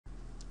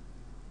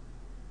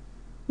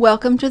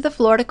Welcome to the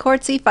Florida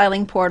Courts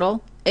e-filing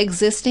portal,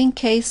 existing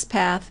case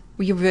path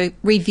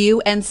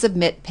review and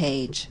submit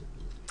page.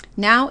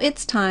 Now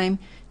it's time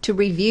to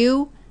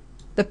review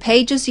the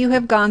pages you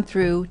have gone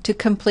through to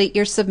complete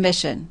your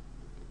submission.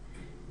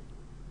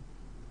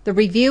 The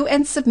review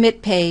and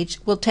submit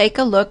page will take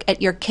a look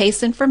at your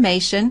case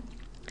information,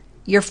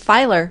 your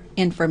filer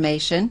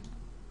information,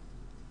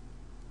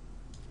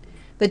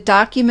 the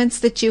documents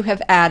that you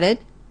have added,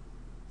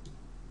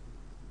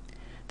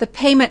 the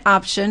payment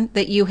option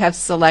that you have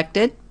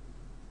selected,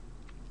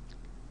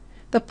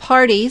 the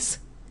parties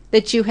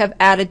that you have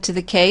added to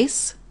the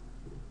case,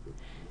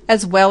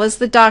 as well as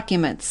the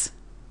documents,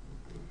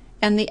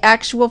 and the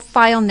actual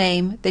file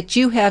name that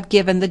you have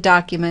given the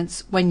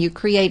documents when you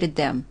created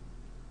them.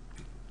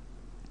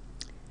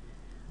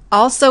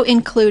 Also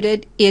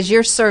included is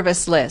your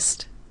service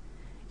list.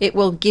 It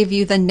will give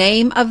you the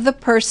name of the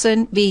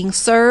person being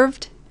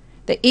served,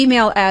 the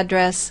email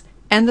address,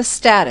 and the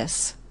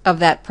status of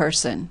that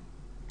person.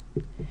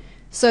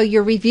 So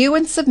your review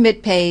and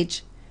submit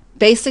page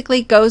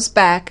basically goes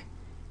back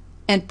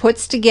and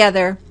puts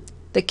together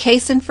the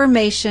case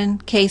information,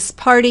 case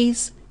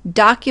parties,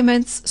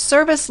 documents,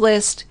 service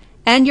list,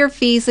 and your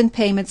fees and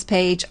payments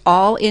page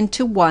all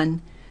into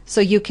one,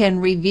 so you can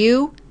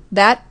review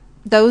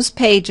those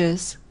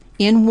pages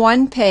in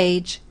one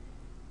page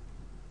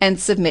and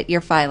submit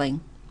your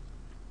filing.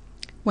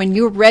 When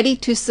you're ready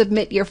to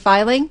submit your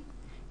filing,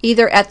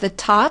 either at the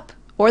top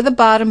or the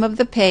bottom of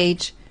the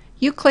page,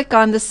 you click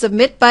on the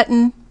Submit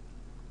button,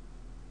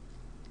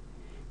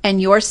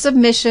 and your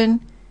submission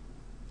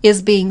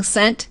is being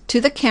sent to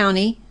the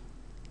county,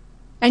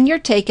 and you're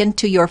taken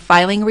to your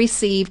filing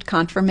received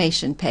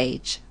confirmation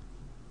page.